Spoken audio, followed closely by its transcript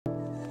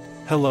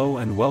Hello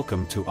and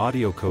welcome to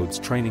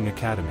AudioCodes Training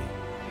Academy.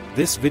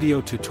 This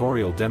video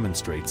tutorial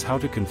demonstrates how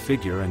to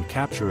configure and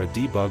capture a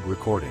debug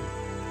recording.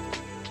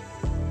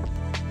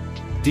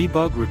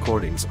 Debug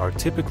recordings are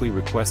typically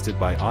requested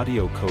by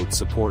AudioCodes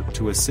support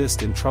to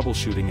assist in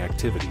troubleshooting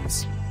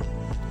activities.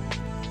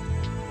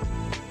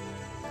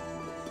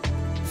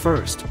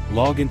 First,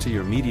 log into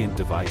your Mediant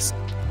device.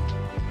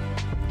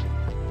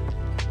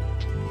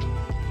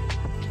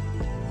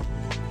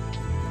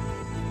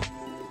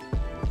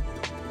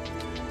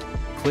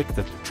 Click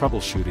the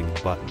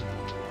Troubleshooting button.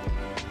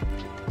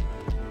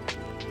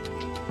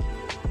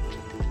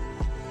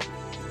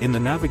 In the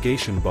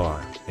navigation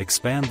bar,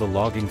 expand the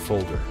logging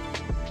folder.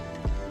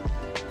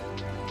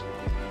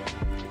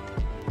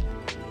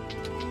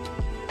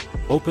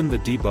 Open the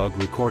debug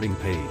recording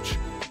page.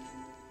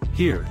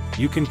 Here,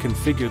 you can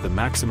configure the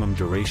maximum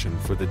duration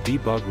for the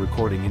debug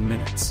recording in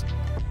minutes.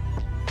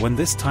 When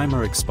this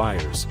timer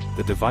expires,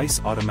 the device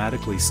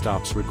automatically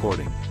stops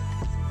recording.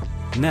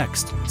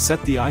 Next,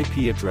 set the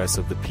IP address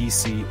of the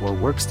PC or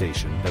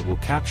workstation that will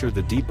capture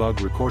the debug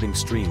recording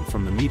stream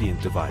from the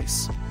Mediant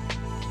device.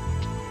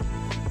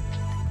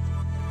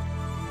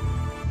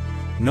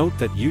 Note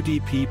that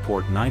UDP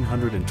port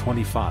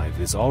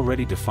 925 is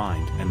already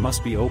defined and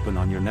must be open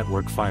on your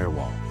network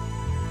firewall.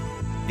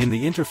 In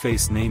the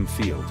interface name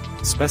field,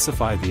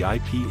 specify the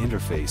IP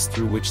interface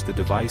through which the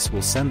device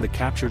will send the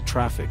captured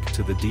traffic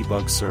to the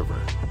debug server.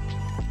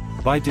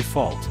 By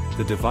default,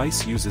 the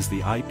device uses the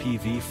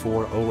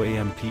IPv4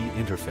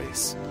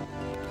 interface.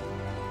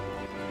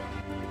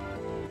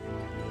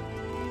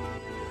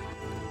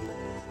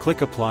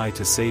 Click Apply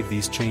to save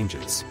these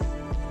changes.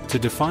 To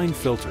define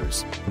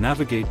filters,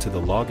 navigate to the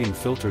Logging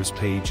Filters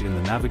page in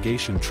the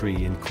navigation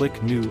tree and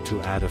click New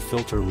to add a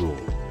filter rule.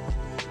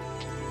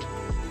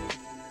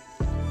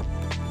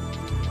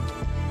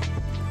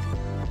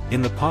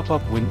 In the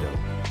pop-up window,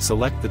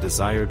 select the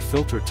desired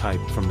filter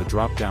type from the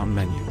drop-down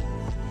menu.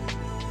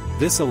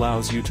 This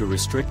allows you to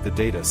restrict the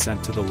data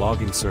sent to the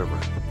logging server.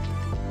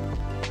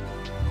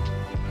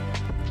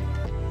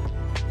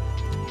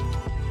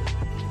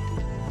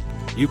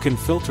 You can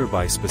filter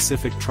by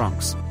specific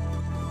trunks,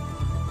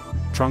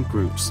 trunk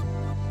groups,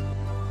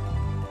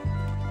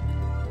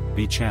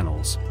 B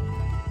channels,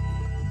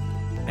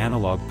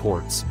 analog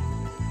ports,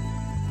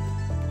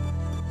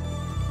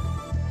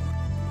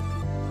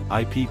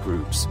 IP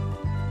groups,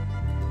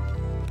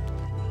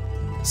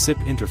 SIP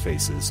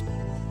interfaces,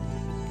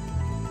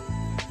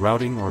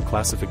 routing or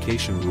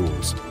classification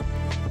rules,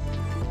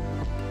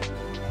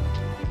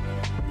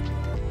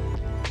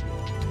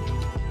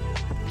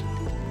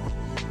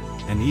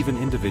 and even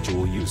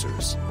individual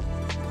users.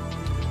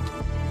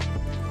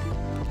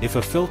 If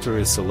a filter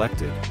is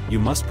selected, you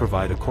must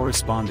provide a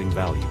corresponding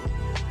value.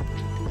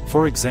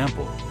 For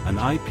example, an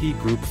IP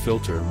group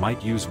filter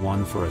might use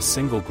one for a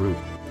single group,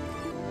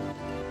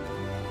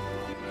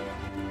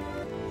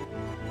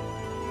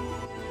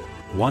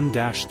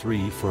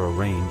 (1-3) for a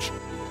range,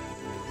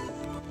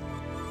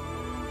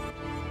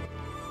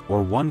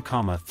 or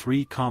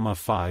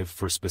 1,3,5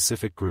 for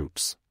specific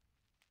groups.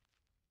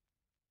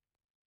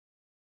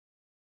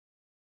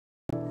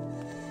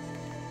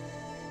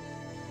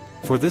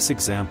 For this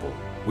example,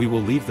 we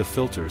will leave the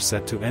filter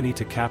set to any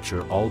to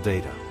capture all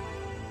data.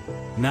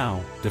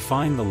 Now,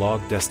 define the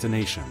log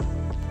destination.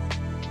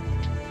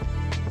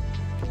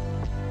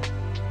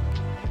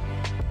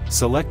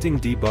 Selecting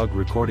Debug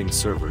Recording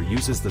Server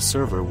uses the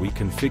server we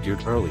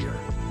configured earlier.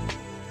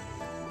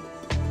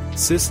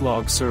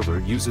 Syslog server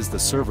uses the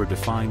server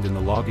defined in the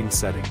logging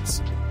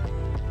settings.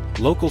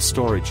 Local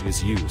storage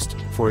is used,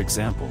 for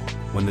example,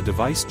 when the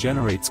device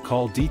generates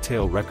call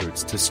detail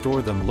records to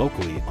store them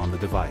locally on the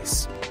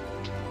device.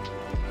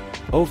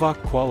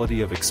 OVOC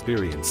Quality of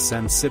Experience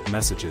sends SIP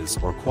messages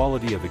or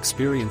Quality of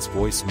Experience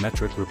voice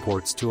metric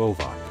reports to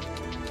OVOC.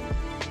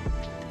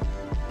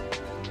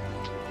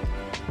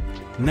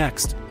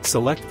 Next,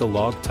 select the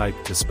log type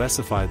to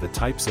specify the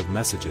types of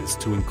messages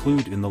to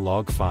include in the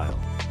log file.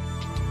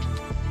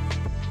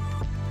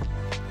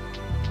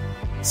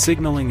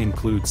 Signaling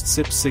includes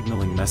SIP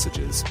signaling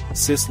messages,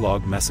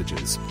 syslog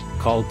messages,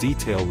 call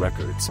detail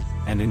records,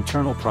 and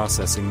internal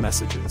processing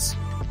messages.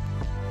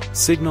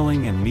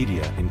 Signaling and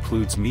media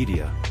includes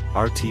media,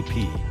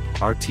 RTP,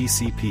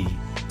 RTCP,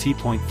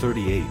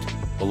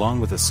 T.38, along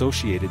with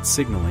associated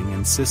signaling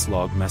and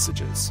syslog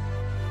messages.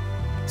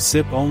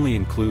 SIP only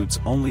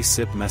includes only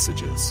SIP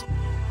messages.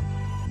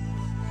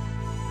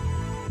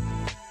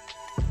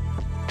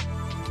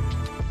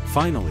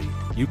 Finally,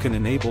 you can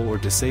enable or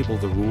disable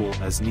the rule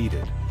as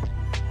needed.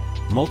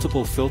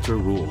 Multiple filter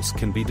rules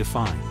can be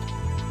defined.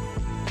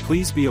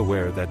 Please be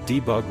aware that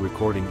debug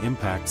recording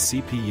impacts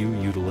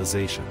CPU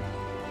utilization.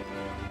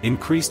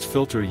 Increased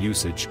filter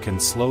usage can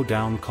slow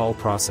down call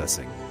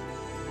processing.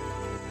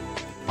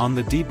 On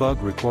the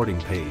debug recording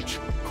page,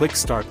 click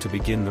Start to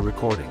begin the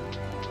recording.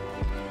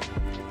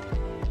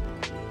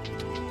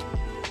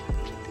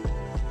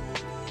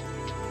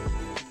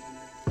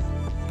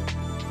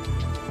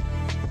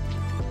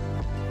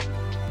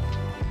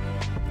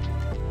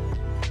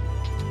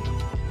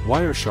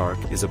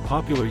 Wireshark is a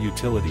popular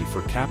utility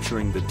for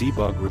capturing the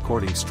debug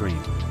recording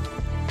stream.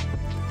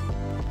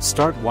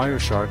 Start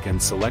Wireshark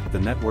and select the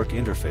network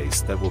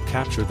interface that will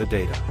capture the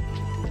data.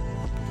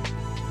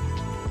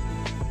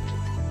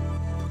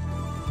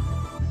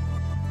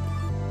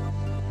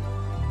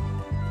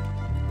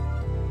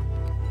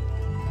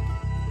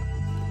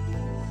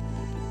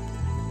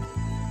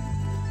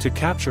 To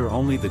capture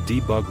only the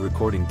debug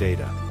recording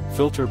data,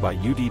 filter by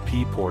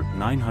UDP port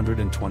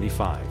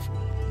 925.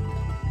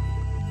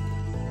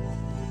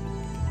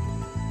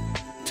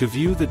 To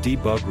view the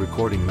debug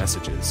recording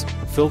messages,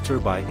 filter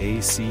by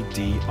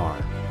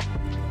ACDR.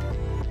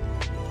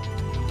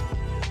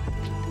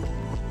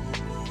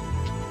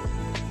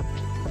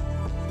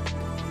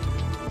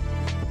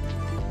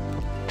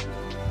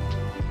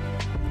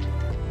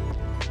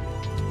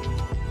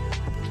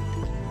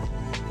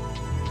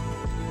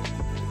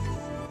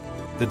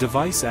 The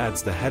device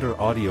adds the header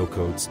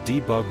AudioCodes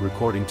debug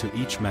recording to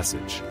each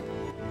message.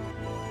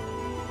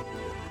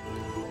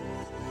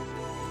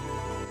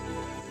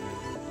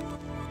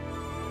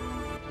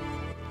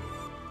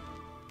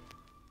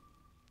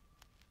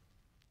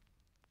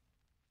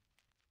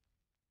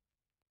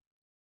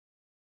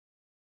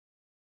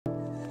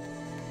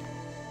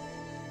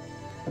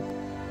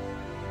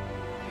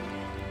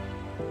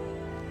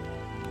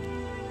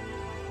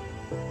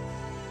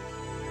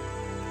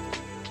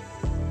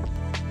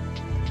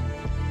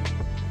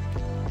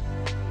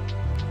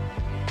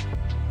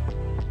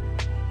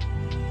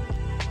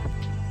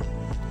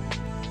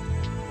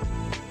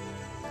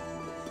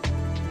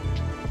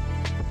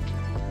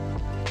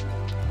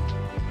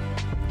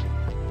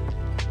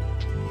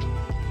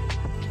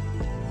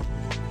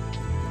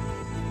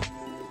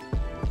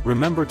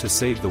 Remember to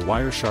save the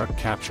Wireshark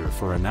capture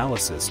for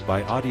analysis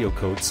by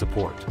AudioCodes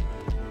support.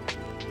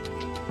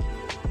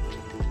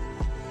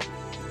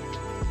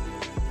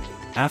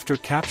 After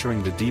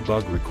capturing the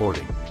debug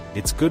recording,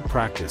 it's good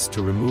practice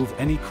to remove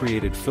any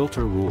created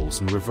filter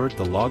rules and revert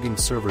the logging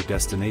server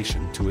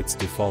destination to its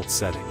default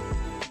setting.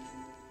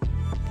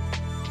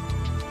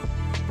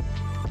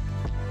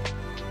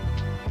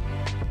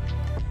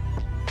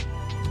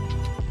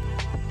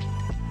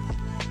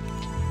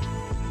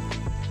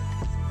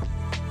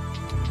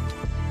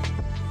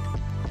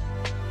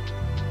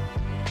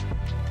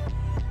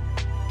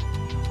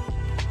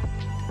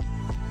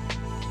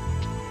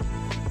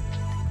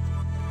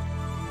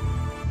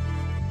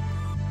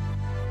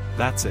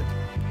 That's it.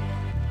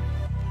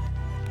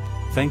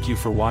 Thank you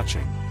for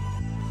watching.